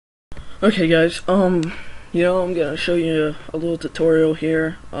Okay guys, I'm gonna show you a little tutorial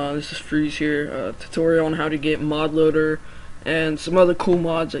here. This is Freeze here, tutorial on how to get ModLoader and some other cool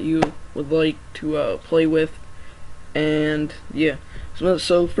mods that you would like to play with. And yeah,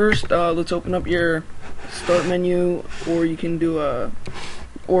 so first let's open up your start menu, or you can do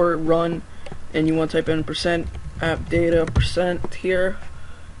or run, and you want to type in %appdata% here,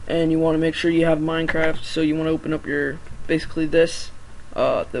 and you want to make sure you have Minecraft. So you want to open up your basically this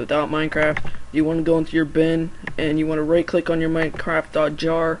the .minecraft. You want to go into your bin and you want to right click on your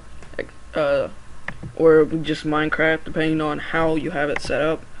minecraft.jar or just Minecraft, depending on how you have it set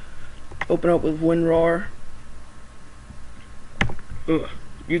up. Open up with WinRar.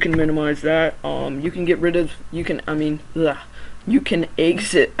 You can minimize that. You can get rid of, you can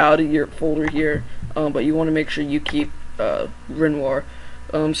exit out of your folder here, but you want to make sure you keep WinRar.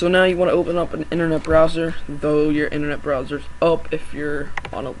 So now you want to open up an internet browser, though your internet browser's up if you're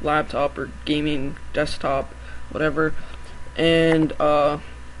on a laptop or gaming desktop, whatever. And I'm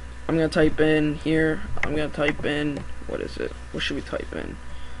gonna type in here. What is it? What should we type in?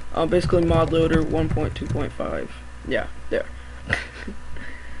 Basically ModLoader 1.2.5. Yeah, there.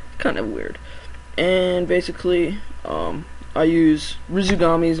 Kind of weird. And basically, I use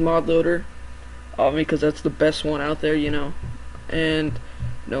Risugami's ModLoader because that's the best one out there, And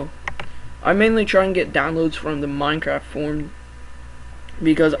I mainly try and get downloads from the Minecraft forum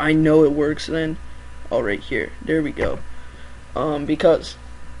because I know it works then. Right here, there we go. Because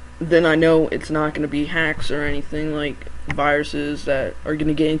then I know it's not going to be hacks or anything like viruses that are going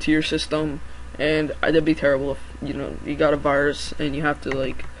to get into your system, and that'd be terrible if you got a virus and you have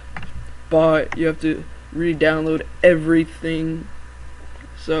to you have to re-download everything.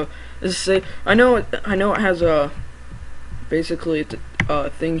 So let's say I know it has a basically it's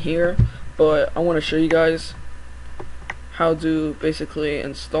a thing here, but I want to show you guys how to basically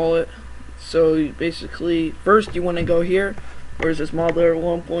install it. So basically, first you want to go here, where it says ModLoader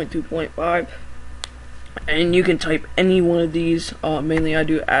 1.2.5, and you can type any one of these. Mainly I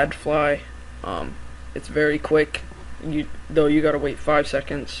do AdFly. It's very quick. Though you gotta wait 5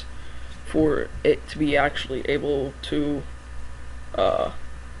 seconds for it to be actually able to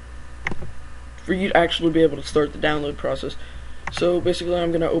for you to actually be able to start the download process. So basically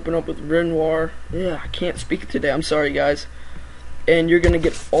I'm gonna open up with WinRar. Yeah, I can't speak today, I'm sorry guys. And you're gonna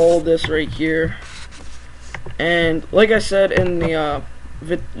get all this right here. And like I said in the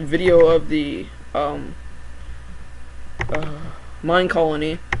video of the mine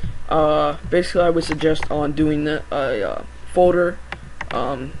colony, basically I would suggest on doing the folder,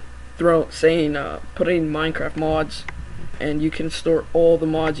 putting Minecraft mods, and you can store all the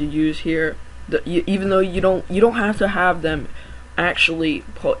mods you use here. Even though you don't have to have them actually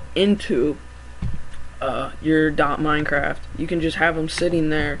put into your .minecraft, you can just have them sitting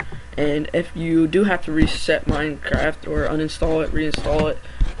there. And if you do have to reset Minecraft or uninstall it, reinstall it,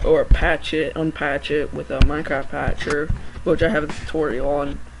 or patch it, unpatch it with a Minecraft patcher, which I have a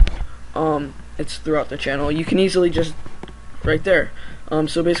tutorial on, it's throughout the channel, you can easily just right there.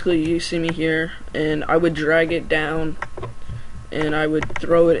 So basically you see me here, and I would drag it down and I would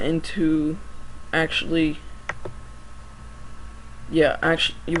throw it into you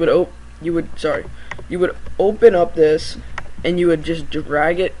would open up this and you would just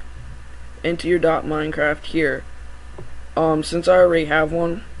drag it into your .minecraft here. Since I already have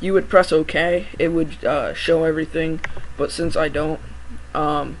one, you would press OK. It would show everything, but since I don't,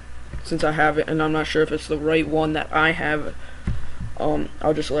 since I have it and I'm not sure if it's the right one that I have,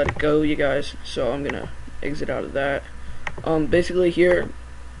 I'll just let it go, you guys. So I'm gonna exit out of that. Basically here,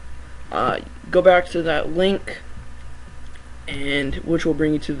 go back to that link, and which will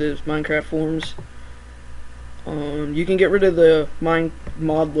bring you to the Minecraft forums. You can get rid of the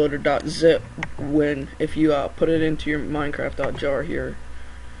modloader.zip if you put it into your minecraft.jar here.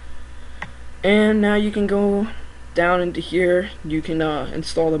 And now you can go down into here. You can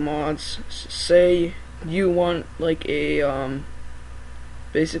install the mods. Say you want like a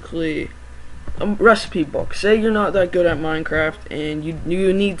basically a recipe book. Say you're not that good at Minecraft and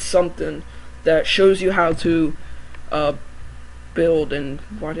you need something that shows you how to build. And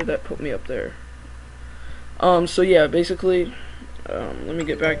why did that put me up there? So yeah, basically, let me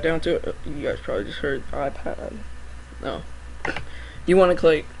get back down to it. You guys probably just heard iPad. No. You want to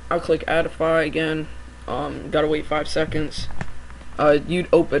click, I'll click Addify again. Gotta wait 5 seconds. You'd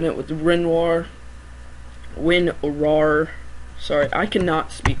open it with WinRar. Sorry, I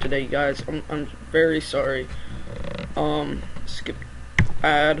cannot speak today, you guys. I'm very sorry. Skip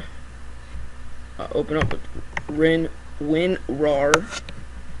add. Open up with WinRar.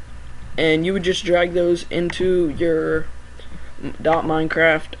 And you would just drag those into your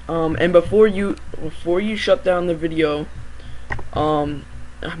 .minecraft. And before you shut down the video, I'm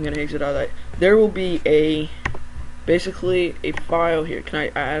gonna exit out of that. There will be basically a file here.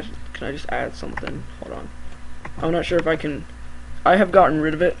 Can I just add something? Hold on. I'm not sure if I can. I have gotten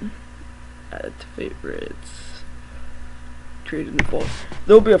rid of it. Add to favorites. Create a new folder.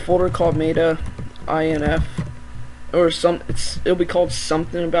 There'll be a folder called Meta-Inf, or it'll be called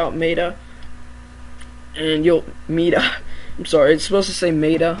something about Meta, and I'm sorry, it's supposed to say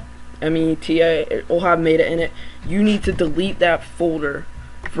Meta, M-E-T-A. It will have Meta in it. You need to delete that folder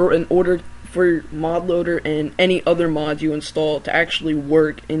in order for ModLoader and any other mods you install to actually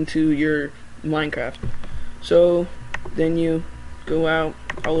work into your Minecraft. So then you go out.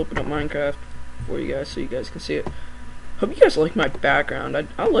 I'll open up Minecraft for you guys so you guys can see it. Hope you guys like my background.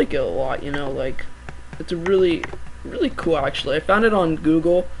 I like it a lot, you know, like it's a really cool actually. I found it on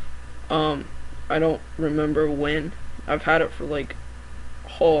Google. I don't remember when. I've had it for like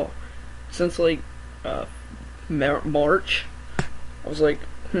since like March. I was like,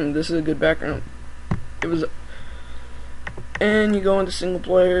 this is a good background. And you go into single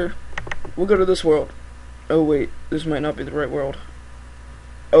player. We'll go to this world. Oh wait, this might not be the right world.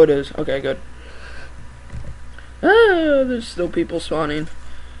 Oh, it is. Okay, good. Ah, there's still people spawning.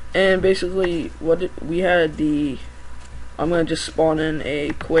 And basically, I'm gonna just spawn in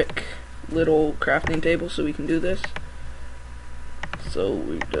a quick little crafting table so we can do this. So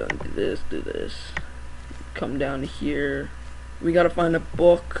we're done. Do this. Come down to here. We gotta find a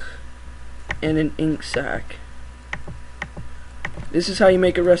book and an ink sac. This is how you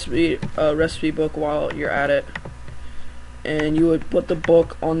make a recipe book while you're at it. And you would put the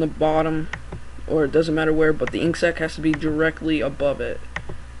book on the bottom, or it doesn't matter where, but the ink sac has to be directly above it.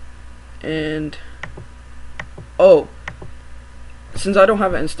 And since I don't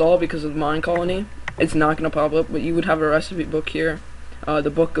have it installed because of Mine Colony, it's not gonna pop up. But you would have a recipe book here.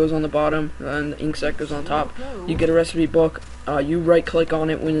 The book goes on the bottom, and the ink sac goes on top. You get a recipe book. You right click on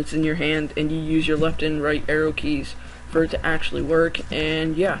it when it's in your hand, and you use your left and right arrow keys for it to actually work.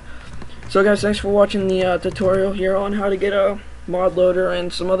 And yeah. So guys, thanks for watching the tutorial here on how to get a ModLoader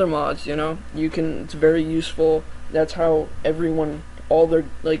and some other mods. You know, it's very useful. That's how all their,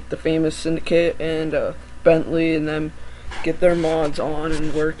 like the famous Syndicate and Bentley and them, get their mods on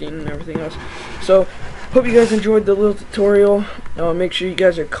and working and everything else. So hope you guys enjoyed the little tutorial. Make sure you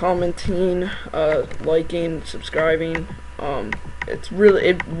guys are commenting, liking, subscribing. It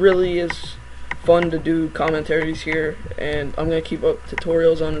really is fun to do commentaries here, and I'm gonna keep up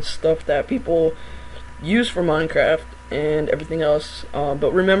tutorials on stuff that people use for Minecraft and everything else.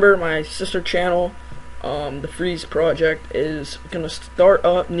 But remember, my sister channel, TheFriesProject, is gonna start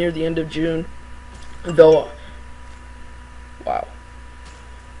up near the end of June. Though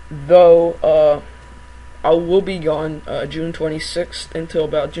I will be gone June 26th until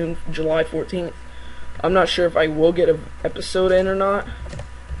about July 14th. I'm not sure if I will get an episode in or not.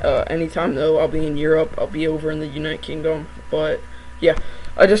 Anytime though, I'll be in Europe. I'll be over in the United Kingdom. But yeah,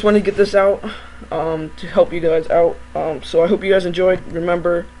 I just want to get this out to help you guys out. So I hope you guys enjoyed.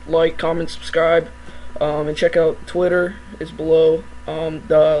 Remember, like, comment, subscribe, and check out Twitter is below.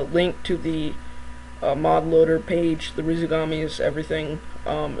 The link to the ModLoader page, the Risugami's, everything,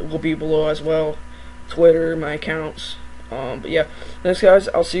 it will be below as well. Twitter, my accounts. But yeah, thanks guys.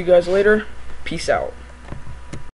 I'll see you guys later. Peace out.